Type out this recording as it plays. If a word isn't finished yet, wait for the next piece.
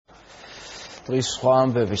დღის სხვა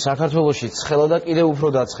ამბები საქართველოში ცხელა და კიდევ უფრო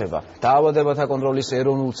დაცხება. დაავადებათა კონტროლის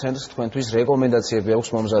ეროვნულ ცენტრს თქვენთვის რეკომენდაციები აქვს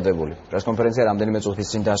მომზადებული. პრესკონფერენცია რამდენიმე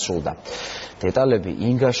წუთის წინ დასრულდა. დეტალები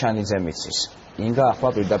ინგა შანიძე მიცის. ინგა ახლა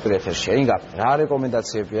პირდაპირ ეთერშია. ინგა, რა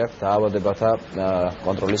რეკომენდაციები აქვს დაავადებათა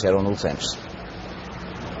კონტროლის ეროვნულ ცენტრს?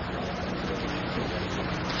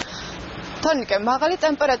 ქრონიკა, მაღალი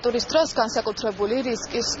ტემპერატურის დროს განსაკუთრებული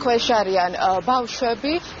რისკის ქვეშ არიან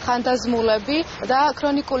ბავშვები, ხანდაზმულები და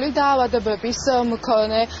ქრონიკული დაავადებების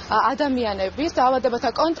მქონე ადამიანები. დაავადებათა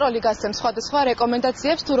კონტროლი გასცემს სხვადასხვა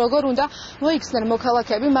რეკომენდაციებს თუ როგორ უნდა მოიქცნენ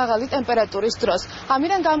მოქალაქეები მაღალი ტემპერატურის დროს.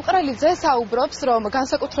 ამირან გამყრელიძე საუბრობს, რომ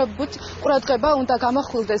განსაკუთრებით ყურადღება უნდა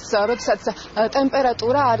გამახვილდეს, როდესაც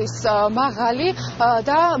ტემპერატურა არის მაღალი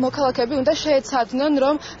და მოქალაქეები უნდა შეეცადნონ,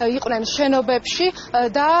 რომ იყვნენ შენობებში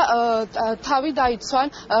და თავი დაიცვან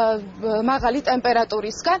მაღალი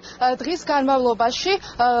ტემპერატურისგან. დღის განმავლობაში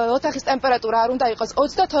ოთახის ტემპერატურა არ უნდა იყოს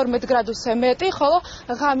 32 გრადუსზე მეტი, ხოლო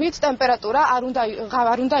ღამით ტემპერატურა არ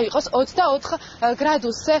უნდა იყოს 24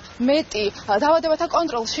 გრადუსზე მეტი. დაავადებათა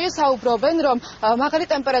კონტროლში საუბრობენ, რომ მაღალი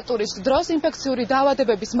ტემპერატურის დროს ინფექციური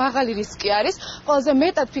დაავადებების მაღალი რისკი არის. ყველაზე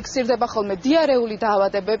მეტად ფიქსირდება ხოლმე დიარეული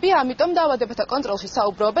დაავადებები, ამიტომ დაავადებათა კონტროლში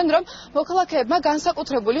საუბრობენ, რომ მოქალაქეებმა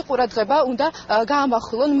განსაკუთრებული ყურადღება უნდა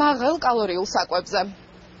გაამახვილონ მაღალ კალორიულ საკვებზე.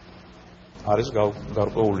 არის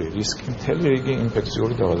გარკვეული რისკი მთელი რიგი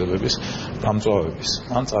ინფექციური დაავადებების გამწვავების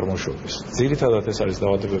ან წარმოშობის. ძირითადად ეს არის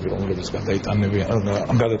დაავადებები, რომლებიც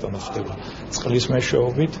გადატანა ხდება წყლის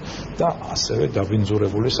მეშვეობით და ასევე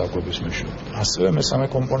დაბინძურებული საკვების მეშვეობით. ასევე მესამე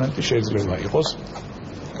კომპონენტი შეიძლება იყოს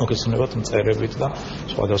მოგეცნობათ მწერებით და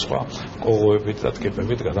სხვადასხვა კოღოებით და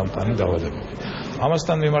ტკიპებით გადამტანი დაავადებები.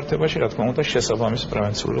 ამასთან მიმართებაში, რა თქმა უნდა, შესაბამისი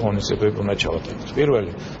პრევენციული ღონისძიებები უნდა ჩავატაროთ.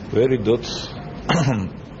 პირველი, ვერიდოთ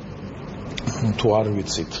თუ არ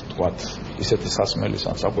ვიცით, თქვათ, ისეთი სასმელის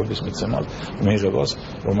ან საკვების მიცემად მიიღებას,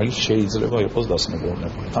 რომელიც შეიძლება იყოს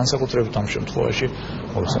დასნებოვნებული. განსაკუთრებით ამ შემთხვევაში,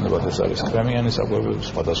 მოგხსენებათ, ეს არის კრემიანი საკვები,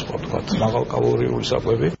 სხვადასხვა, თქვათ, მაღალკალორიული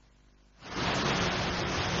საკვები.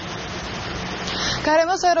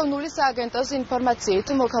 გარემოს ეროვნული სააგენტოს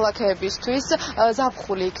ინფორმაციით მოქალაქეებისთვის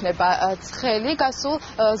ზაფხული იქნება ცხელი, გასულ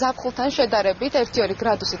ზაფხულთან შედარებით 1-2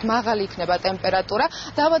 გრადუსით მაღალი იქნება ტემპერატურა.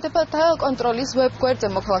 დაავადებათა კონტროლის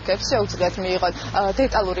ვებგვერდზე მოქალაქეებს შეუძლიათ მიიღონ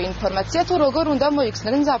დეტალური ინფორმაცია თუ როგორ უნდა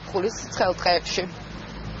მოიქცნენ ზაფხულის ცხელ დღეებში.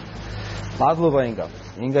 მადლობა ინგა.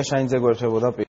 ინგა შანიძე გვერდებოდა